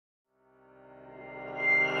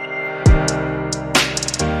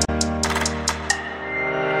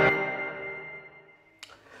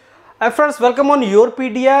Hi friends, welcome on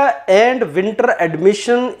YourPedia, and winter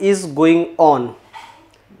admission is going on.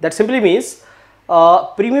 That simply means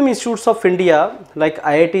premium institutes of India like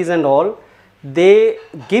IITs and all, they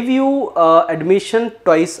give you admission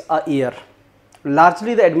twice a year.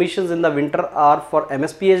 Largely the admissions in the winter are for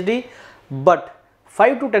MS PhD, but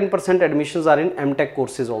 5 to 10% admissions are in MTech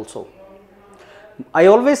courses also. I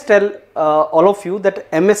always tell all of you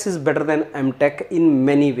that MS is better than MTech in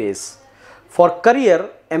many ways. For career,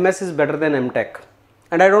 MS is better than MTech,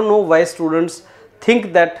 and I don't know why students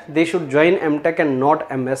think that they should join MTech and not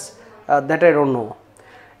MS. That I don't know.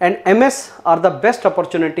 And MS are the best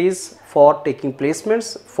opportunities for taking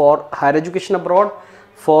placements, for higher education abroad,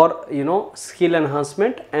 for skill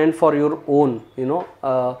enhancement, and for your own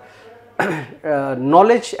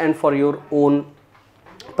knowledge, and for your own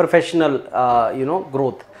professional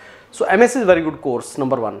growth. So MS is very good course,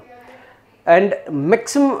 number one. And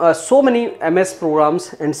maximum so many MS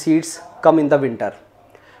programs and seats come in the winter.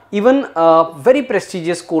 Even very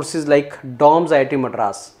prestigious courses like DOMS IIT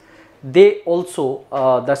Madras, they also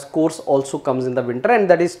this course also comes in the winter, and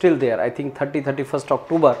that is still there. I think 31st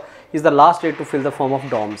October is the last day to fill the form of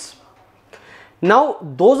DOMS. Now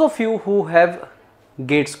those of you who have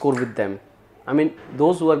GATE score with them, I mean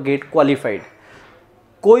those who are GATE qualified,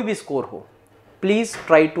 कोई भी score हो, please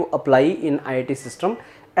try to apply in IIT system,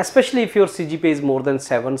 especially if your CGPA is more than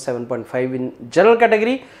 7.5 in general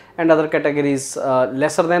category and other categories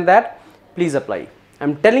lesser than that. Please apply.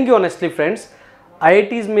 I'm telling you honestly friends,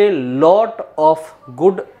 IITs में lot of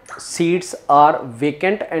good seats are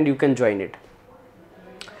vacant and you can join it.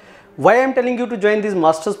 Why I'm telling you to join this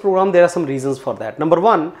master's program? There are some reasons for that. Number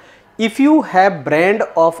one, if you have brand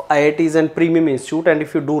of IITs and premium institute, and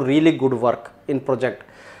if you do really good work in project,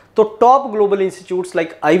 so top global institutes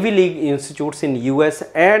like Ivy League institutes in US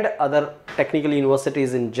and other technical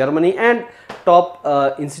universities in Germany and top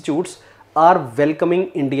institutes are welcoming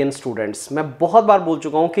Indian students. मैं बहुत बार बोल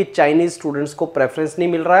चुका हूँ कि Chinese students को preference नहीं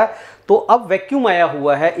मिल रहा है, तो अब वैक्यूम आया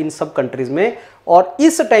हुआ है इन सब कंट्रीज में, और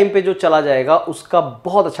इस टाइम पे जो चला जाएगा उसका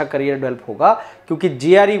बहुत अच्छा करियर डेवलप होगा, क्योंकि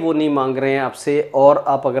GRE वो नहीं मांग रहे हैं आपसे, और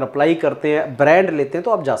आप अगर अप्लाई करते हैं, ब्रांड लेते हैं,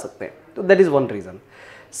 तो आप जा सकते हैं. तो that is one reason.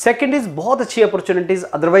 Second is बहुत अच्छी अपॉर्चुनिटीज़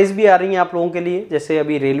अदरवाइज भी आ रही हैं आप लोगों के लिए. जैसे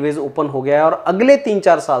अभी रेलवेज ओपन हो गया है और अगले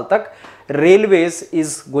 3-4 साल तक railways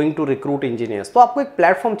is going to recruit engineers. तो आपको एक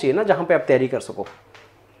प्लेटफॉर्म चाहिए ना जहां पे आप तैयारी कर सको.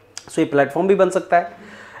 सो ये प्लेटफॉर्म भी बन सकता है.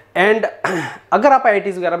 एंड अगर आप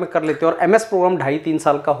IITs वगैरह में कर लेते हो और MS प्रोग्राम 2.5-3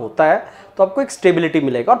 साल का होता है, तो आपको एक स्टेबिलिटी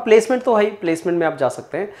मिलेगा, और प्लेसमेंट तो है ही, प्लेसमेंट में आप जा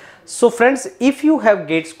सकते हैं. So friends, if you have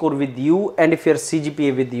GATE score with you and if your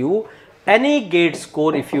CGPA with you, any GATE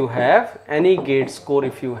score if you have,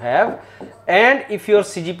 and if your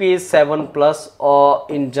CGPA is 7+ or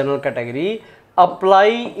in general category, apply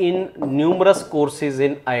in numerous courses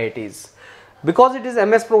in IITs. Because it is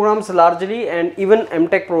MS programs largely, and even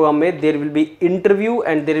MTech program में there will be interview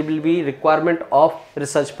and there will be requirement of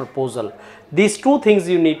research proposal. These two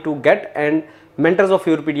things you need to get, and mentors of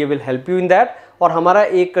YourPedia will help you in that. और हमारा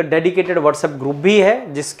एक dedicated WhatsApp group भी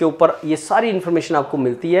है जिसके ऊपर ये सारी information आपको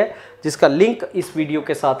मिलती है, जिसका लिंक इस वीडियो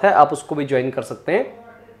के साथ है, आप उसको भी ज्वाइन कर सकते हैं.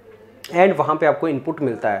 एंड वहाँ पे आपको इनपुट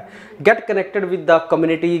मिलता है. Get connected with the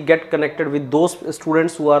community, get connected with those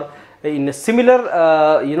students who are in similar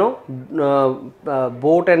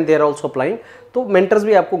boat and they are also applying. तो मेंटर्स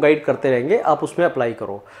भी आपको गाइड करते रहेंगे, आप उसमें अप्लाई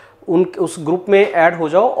करो, उस ग्रुप में ऐड हो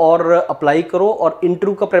जाओ और अप्लाई करो. और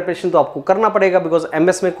इंटरव्यू का प्रिपरेशन तो आपको करना पड़ेगा, बिकॉज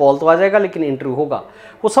MS में कॉल तो आ जाएगा लेकिन इंटरव्यू होगा,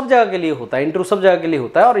 वो सब जगह के लिए होता है, इंटरव्यू सब जगह के लिए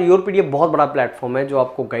होता है. और YourPedia बहुत बड़ा प्लेटफॉर्म है जो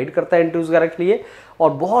आपको गाइड करता है इंटरव्यूज वगैरह के लिए, और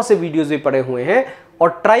बहुत से वीडियोज भी पड़े हुए हैं. और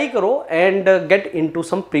ट्राई करो and get into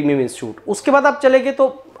some premium institute. उसके बाद आप चलेंगे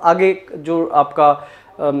तो आगे जो आपका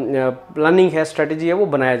प्लानिंग है, स्ट्रेटेजी है, वो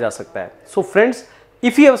बनाया जा सकता है. So friends,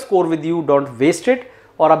 if you have score with you, don't waste it.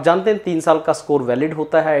 और आप जानते हैं 3 साल का स्कोर वैलिड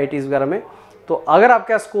होता है IITs वगैरह में. तो अगर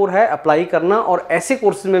आपका स्कोर है, अप्लाई करना, और ऐसे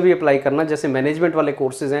कोर्सेज में भी अप्लाई करना जैसे मैनेजमेंट वाले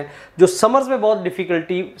कोर्सेज हैं जो समर्स में बहुत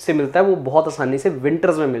डिफिकल्टी से मिलता है, वो बहुत आसानी से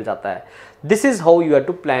विंटर्स में मिल जाता है. This is how you have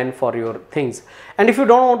to plan for your things. And if you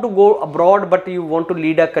don't want to go abroad but you want to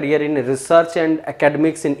lead a career in research and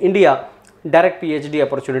academics in India, direct PhD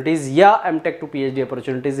opportunities या M.tech to PhD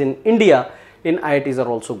opportunities in India in IITs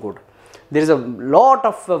are also good. There is a lot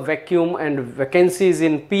of vacuum and vacancies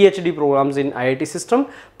in PhD programs in IIT system.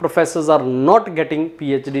 Professors are not getting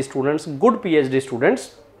PhD students, good PhD students.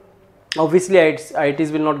 Obviously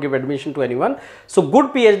IITs will not give admission to anyone, so good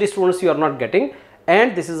PhD students you are not getting,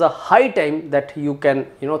 and this is a high time that you can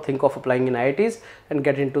think of applying in IITs and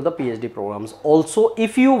get into the PhD programs. Also,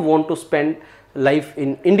 if you want to spend life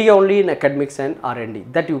in India only in academics and R&D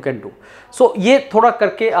that you can do. सो ये थोड़ा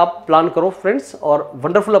करके आप plan करो friends, और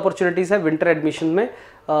wonderful opportunities है winter admission में।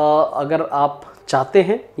 अगर आप चाहते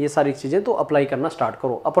हैं ये सारी चीज़ें तो अप्लाई करना स्टार्ट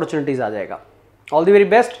करो, अपॉर्चुनिटीज़ आ जाएगा। All the very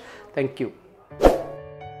best, thank you.